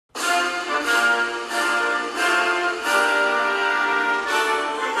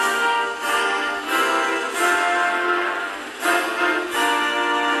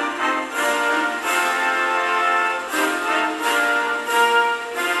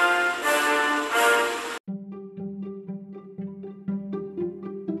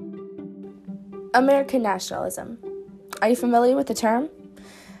American nationalism. Are you familiar with the term?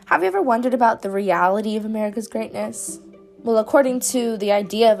 Have you ever wondered about the reality of America's greatness? Well, according to the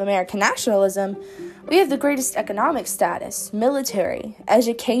idea of American nationalism, we have the greatest economic status, military,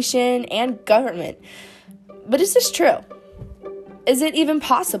 education, and government. But is this true? Is it even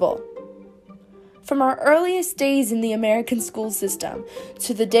possible? From our earliest days in the American school system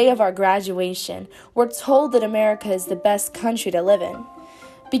to the day of our graduation, we're told that America is the best country to live in.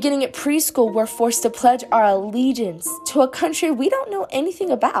 Beginning at preschool, we're forced to pledge our allegiance to a country we don't know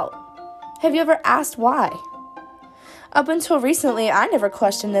anything about. Have you ever asked why? Up until recently, I never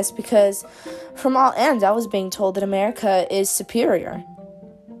questioned this because from all ends, I was being told that America is superior.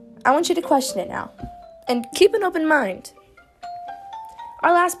 I want you to question it now, and keep an open mind.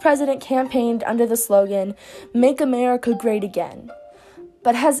 Our last president campaigned under the slogan, "Make America Great Again."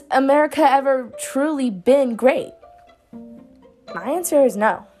 But has America ever truly been great? My answer is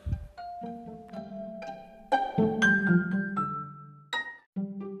no.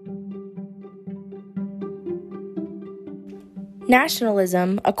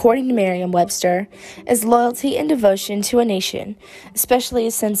 Nationalism, according to Merriam-Webster, is loyalty and devotion to a nation, especially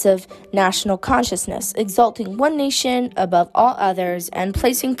a sense of national consciousness, exalting one nation above all others and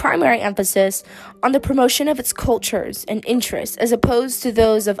placing primary emphasis on the promotion of its cultures and interests as opposed to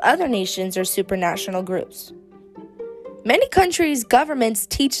those of other nations or supranational groups. Many countries' governments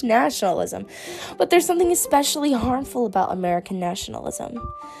teach nationalism, but there's something especially harmful about American nationalism.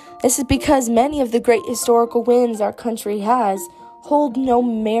 This is because many of the great historical wins our country has hold no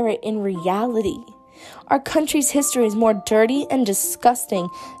merit in reality. Our country's history is more dirty and disgusting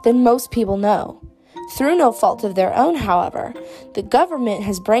than most people know. Through no fault of their own, however, the government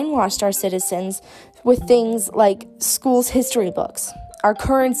has brainwashed our citizens with things like schools' history books, our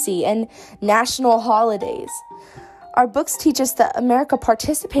currency, and national holidays. Our books teach us that America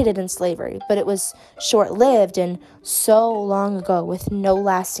participated in slavery, but it was short-lived and so long ago with no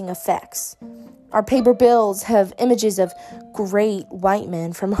lasting effects. Our paper bills have images of great white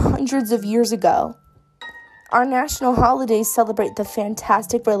men from hundreds of years ago. Our national holidays celebrate the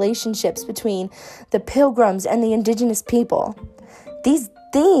fantastic relationships between the Pilgrims and the indigenous people. These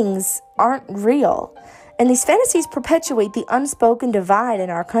things aren't real, and these fantasies perpetuate the unspoken divide in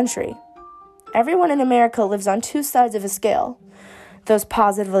our country. Everyone in America lives on two sides of a scale, those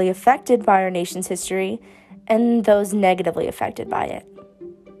positively affected by our nation's history and those negatively affected by it.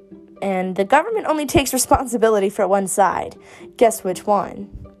 And the government only takes responsibility for one side. Guess which one?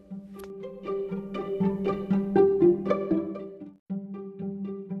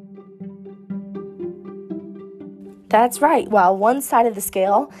 That's right. While one side of the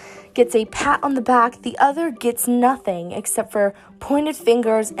scale gets a pat on the back, the other gets nothing except for pointed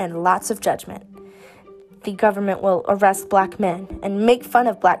fingers and lots of judgment. The government will arrest black men and make fun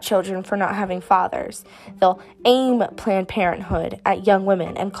of black children for not having fathers. They'll aim Planned Parenthood at young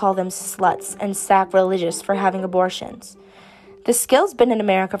women and call them sluts and sacrilegious for having abortions. This skill's been in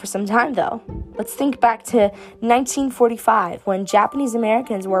America for some time, though. Let's think back to 1945, when Japanese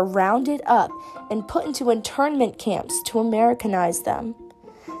Americans were rounded up and put into internment camps to Americanize them.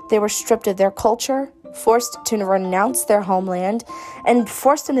 They were stripped of their culture, forced to renounce their homeland, and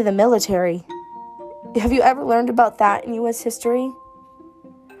forced into the military. Have you ever learned about that in U.S. history?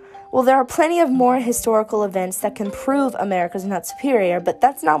 Well, there are plenty of more historical events that can prove America's not superior, but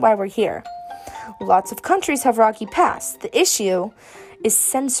that's not why we're here. Lots of countries have rocky pasts. The issue is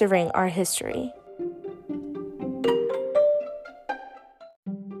censoring our history.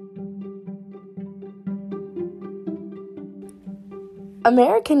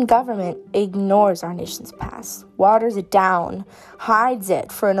 American government ignores our nation's past, waters it down, hides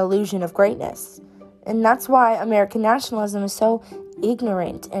it for an illusion of greatness. And that's why American nationalism is so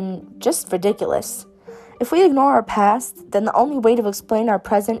ignorant and just ridiculous. If we ignore our past, then the only way to explain our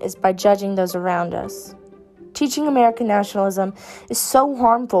present is by judging those around us. Teaching American nationalism is so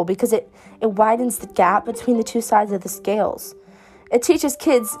harmful because it widens the gap between the two sides of the scales. It teaches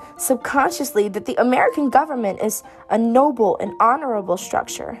kids subconsciously that the American government is a noble and honorable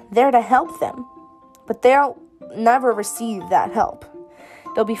structure, there to help them. But they'll never receive that help.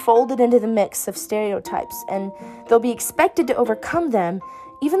 They'll be folded into the mix of stereotypes, and they'll be expected to overcome them,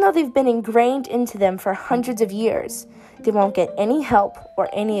 even though they've been ingrained into them for hundreds of years. They won't get any help or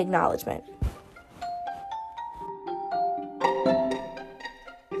any acknowledgement.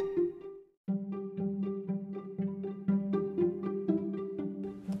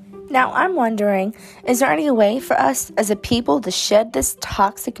 Now, I'm wondering, is there any way for us as a people to shed this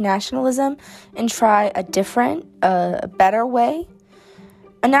toxic nationalism and try a different, better way?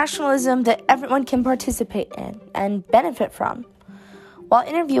 A nationalism that everyone can participate in and benefit from. While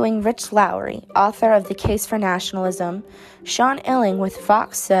interviewing Rich Lowry, author of The Case for Nationalism, Sean Illing with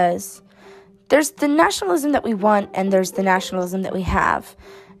Vox says, "There's the nationalism that we want and there's the nationalism that we have.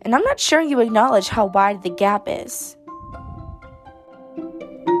 And I'm not sure you acknowledge how wide the gap is."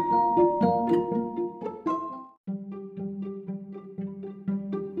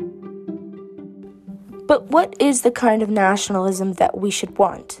 But what is the kind of nationalism that we should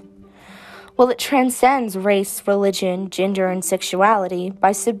want? Well, it transcends race, religion, gender, and sexuality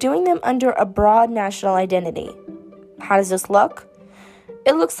by subduing them under a broad national identity. How does this look?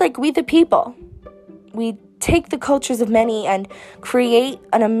 It looks like we the people. We take the cultures of many and create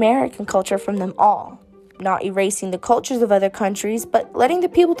an American culture from them all, not erasing the cultures of other countries, but letting the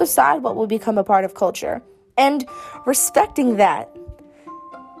people decide what will become a part of culture, and respecting that.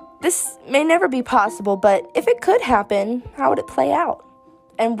 This may never be possible, but if it could happen, how would it play out?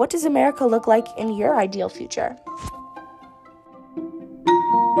 And what does America look like in your ideal future?